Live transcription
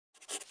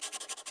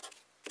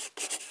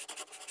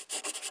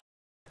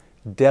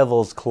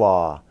Devil's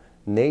claw,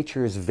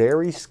 nature's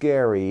very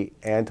scary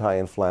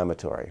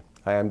anti-inflammatory.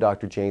 I am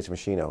Dr. James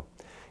Meschino.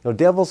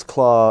 Devil's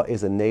claw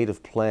is a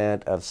native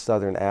plant of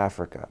southern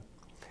Africa,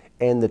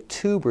 and the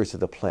tubers of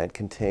the plant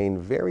contain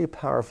very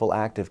powerful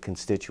active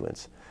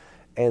constituents.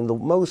 And the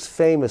most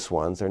famous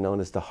ones are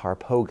known as the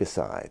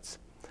harpogicides.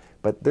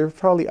 But there are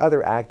probably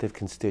other active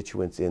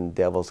constituents in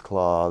devil's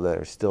claw that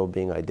are still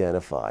being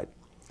identified.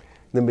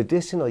 The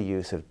medicinal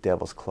use of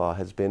devil's claw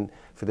has been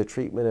for the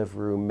treatment of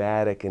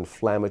rheumatic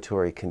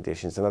inflammatory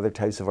conditions and other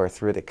types of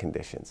arthritic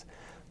conditions,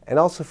 and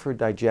also for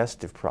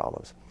digestive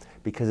problems.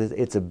 Because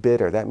it's a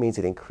bitter, that means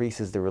it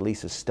increases the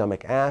release of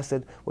stomach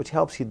acid, which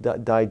helps you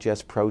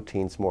digest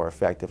proteins more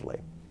effectively.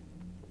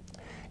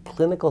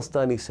 Clinical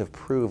studies have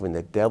proven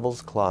that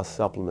devil's claw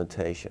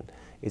supplementation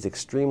is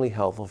extremely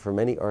helpful for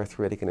many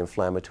arthritic and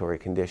inflammatory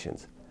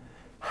conditions.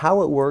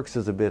 How it works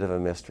is a bit of a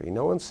mystery.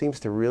 No one seems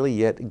to really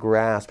yet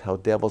grasp how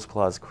devil's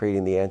claw is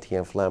creating the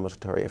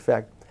anti-inflammatory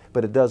effect,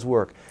 but it does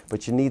work.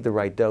 But you need the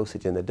right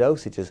dosage, and the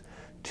dosage is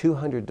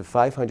 200 to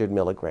 500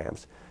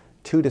 milligrams,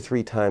 2 to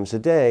 3 times a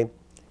day.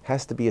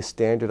 Has to be a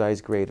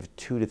standardized grade of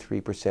 2 to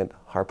 3%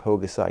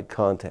 harpogicide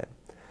content.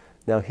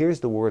 Now here's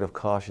the word of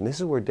caution.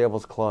 This is where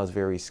devil's claw is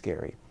very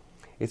scary.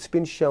 It's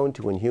been shown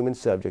to, in human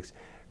subjects,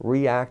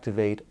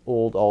 reactivate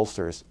old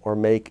ulcers or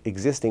make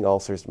existing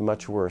ulcers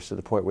much worse to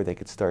the point where they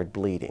could start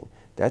bleeding.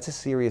 That's a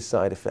serious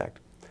side effect.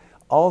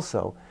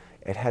 Also,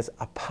 it has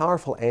a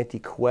powerful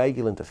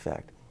anticoagulant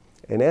effect,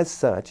 and as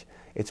such,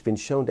 it's been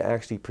shown to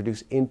actually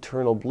produce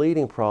internal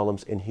bleeding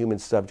problems in human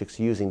subjects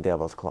using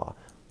devil's claw.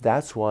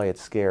 That's why it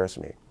scares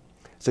me.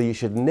 So you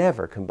should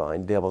never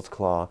combine devil's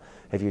claw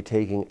if you're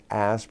taking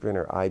aspirin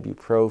or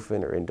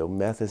ibuprofen or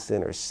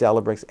indomethacin or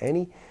Celebrex.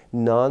 Any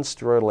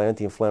non-steroidal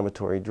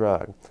anti-inflammatory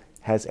drug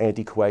has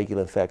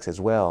anticoagulant effects as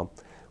well.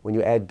 When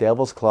you add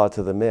devil's claw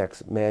to the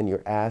mix, man,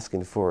 you're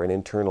asking for an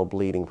internal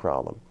bleeding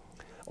problem.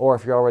 Or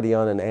if you're already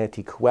on an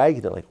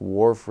anticoagulant like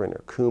warfarin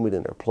or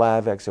Coumadin or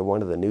Plavix or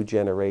one of the new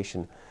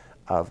generation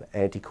of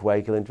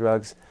anticoagulant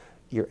drugs,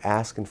 you're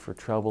asking for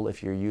trouble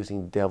if you're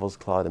using devil's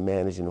claw to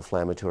manage an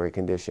inflammatory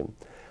condition.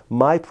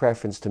 My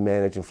preference to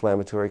manage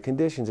inflammatory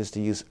conditions is to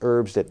use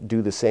herbs that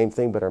do the same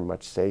thing but are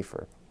much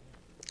safer.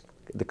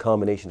 The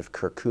combination of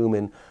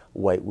curcumin,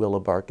 white willow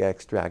bark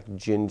extract,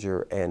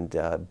 ginger, and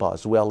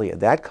boswellia,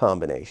 that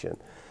combination,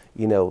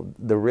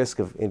 the risk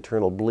of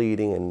internal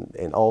bleeding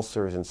and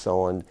ulcers and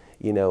so on,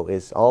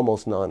 is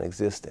almost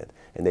non-existent.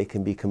 And they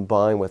can be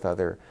combined with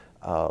other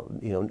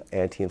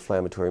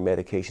anti-inflammatory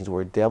medications,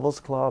 where devil's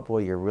claw,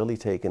 boy, you're really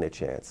taking a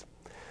chance.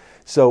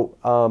 So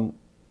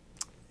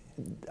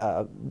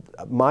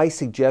my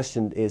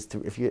suggestion is,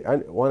 if you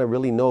want to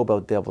really know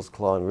about devil's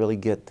claw and really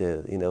get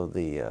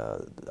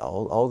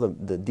all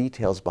the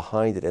details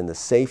behind it and the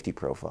safety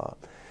profile,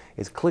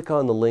 is click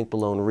on the link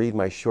below and read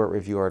my short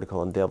review article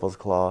on devil's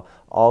claw.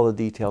 All the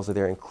details are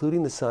there,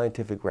 including the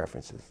scientific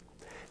references.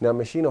 Now,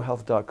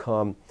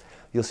 MeschinoHealth.com,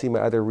 you'll see my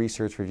other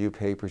research review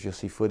papers. You'll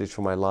see footage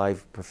from my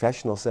live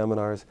professional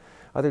seminars,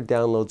 other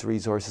downloads,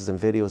 resources, and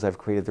videos I've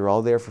created. They're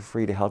all there for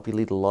free to help you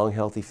lead a long,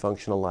 healthy,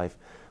 functional life.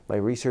 My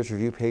research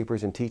review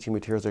papers and teaching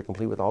materials are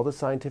complete with all the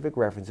scientific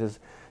references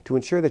to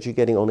ensure that you're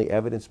getting only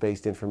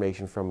evidence-based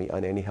information from me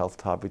on any health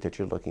topic that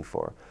you're looking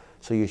for.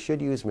 So you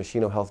should use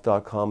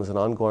MeschinoHealth.com as an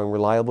ongoing,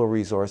 reliable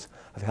resource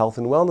of health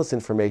and wellness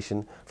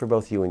information for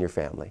both you and your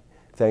family.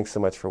 Thanks so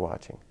much for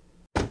watching.